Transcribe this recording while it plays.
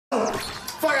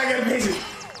got patient.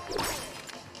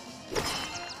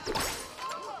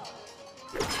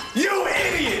 You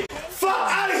idiot! Fuck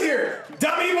out of here!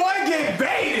 Dummy boy, get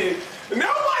baited!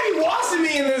 Nobody watching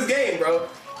me in this game, bro.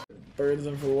 Burns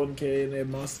them for 1K and they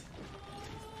must.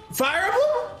 Fire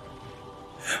Emblem?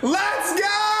 Let's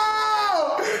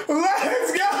go!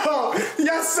 Let's go!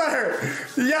 Yes, sir!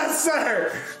 Yes,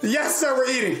 sir! Yes, sir, we're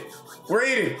eating. We're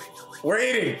eating. We're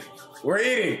eating. We're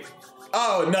eating.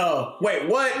 Oh, no. Wait,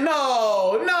 what?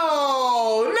 No!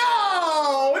 No!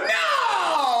 No!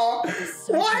 No!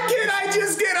 Why can't I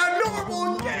just get a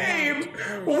normal game?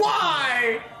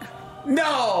 Why?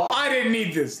 No, I didn't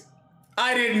need this.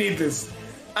 I didn't need this.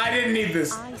 I didn't need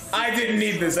this. I didn't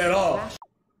need this at all.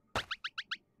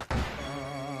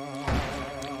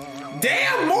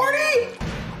 Damn, Morty!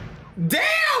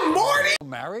 Damn, Morty!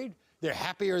 Married? They're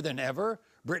happier than ever.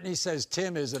 Brittany says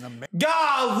Tim is an amazing.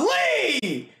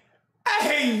 Golly!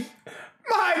 Hey,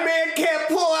 my man can't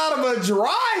pull out of a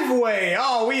driveway.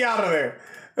 Oh, we out of there.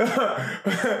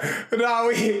 No,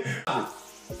 we.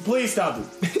 Please stop this.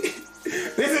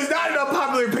 This is not an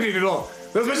unpopular opinion at all.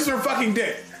 Those bitches were fucking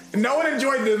dick. No one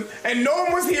enjoyed them, and no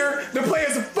one was here to play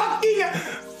as fucking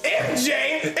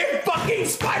MJ and fucking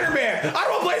Spider-Man. I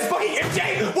don't want to play as fucking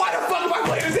MJ. Why the fuck am I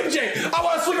playing as MJ? I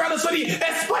want to swing around the city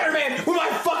as Spider-Man with my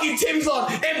fucking Tim's on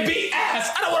and beat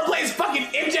ass. I don't want to play as fucking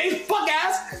MJ's fuck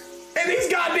ass and these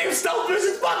goddamn stealth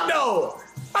missions. Fuck no.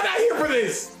 I'm not here for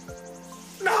this.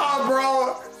 Nah,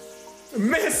 bro.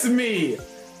 Miss me.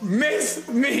 Miss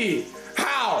me.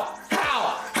 How?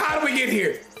 How do we get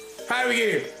here? How do we get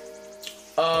here?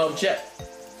 Check.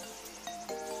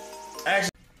 Actually,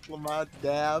 Lamont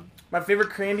dab. my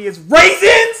favorite candy is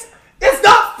raisins! It's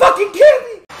not fucking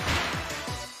candy!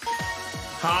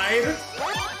 Hide.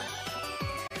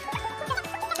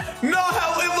 Know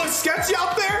how it looks sketchy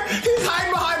out there? He's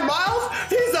hiding behind Miles?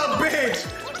 He's a bitch!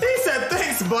 He said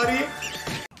thanks, buddy.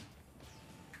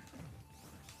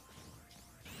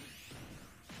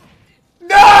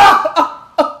 No!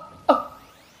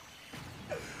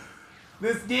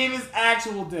 This game is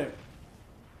actual dick.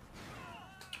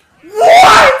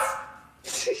 What?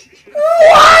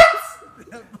 What?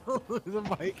 The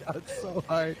mic got so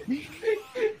hard.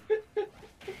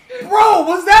 Bro,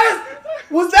 was that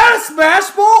a smash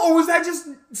ball or was that just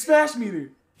smash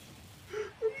meter?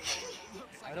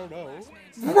 I don't know.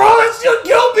 Bro, it should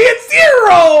kill me at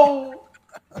 0!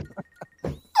 I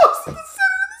was in the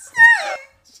center of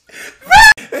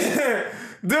the stage!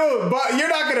 Dude, but you're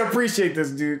not gonna appreciate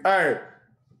this, dude. Alright,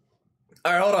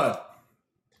 hold on.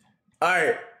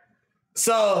 Alright.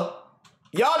 So,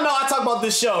 y'all know I talk about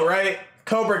this show, right?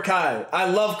 Cobra Kai. I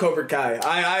love Cobra Kai.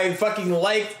 I fucking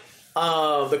liked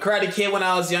the Karate Kid when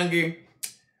I was younger.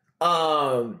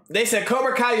 They said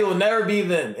Cobra Kai, you will never be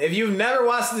them. If you've never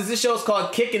watched this show is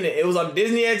called Kicking It. It was on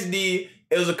Disney XD.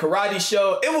 It was a karate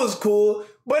show. It was cool,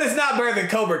 but it's not better than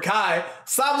Cobra Kai.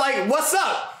 So I'm like, what's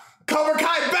up? Cobra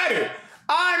Kai better.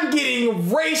 I'm getting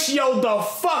ratioed the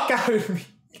fuck out of me.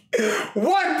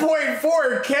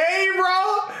 1.4K,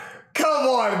 bro? Come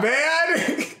on,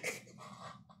 man.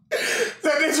 So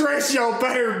this ratio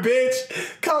better, bitch.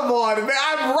 Come on, man.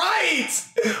 I'm right.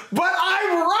 But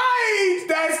I'm right.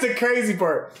 That's the crazy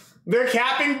part. They're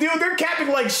capping, dude. They're capping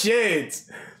like shit.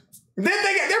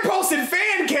 They're posting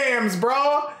fan cams,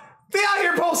 bro. They out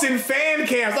here posting fan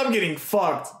cams. I'm getting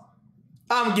fucked.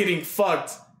 I'm getting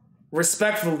fucked.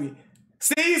 Respectfully.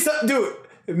 See, so, dude.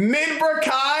 Midbra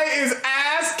Kai is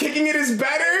ass, kicking it is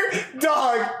better?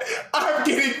 Dog, I'm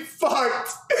getting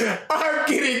fucked. I'm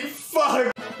getting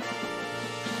fucked.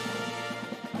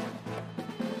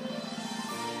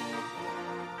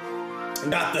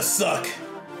 Got the suck.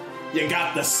 You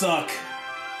got the suck.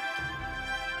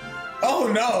 Oh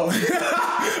no.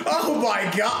 Oh my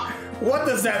god. What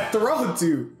does that throw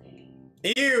to?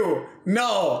 Ew.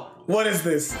 No. What is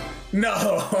this? No.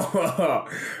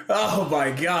 Oh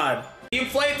my god. You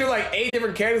played through like 8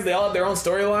 different characters, they all have their own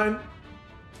storyline.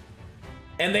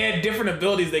 And they had different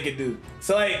abilities they could do.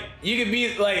 So like, you could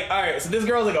be like, alright, so this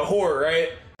girl's like a whore,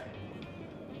 right?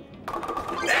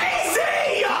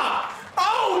 Easy!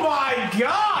 Oh my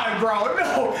god, bro,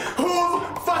 no! Who's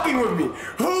fucking with me?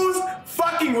 Who's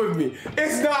fucking with me?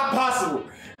 It's not possible.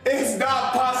 It's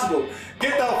not possible.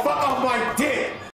 Get the fuck off my dick.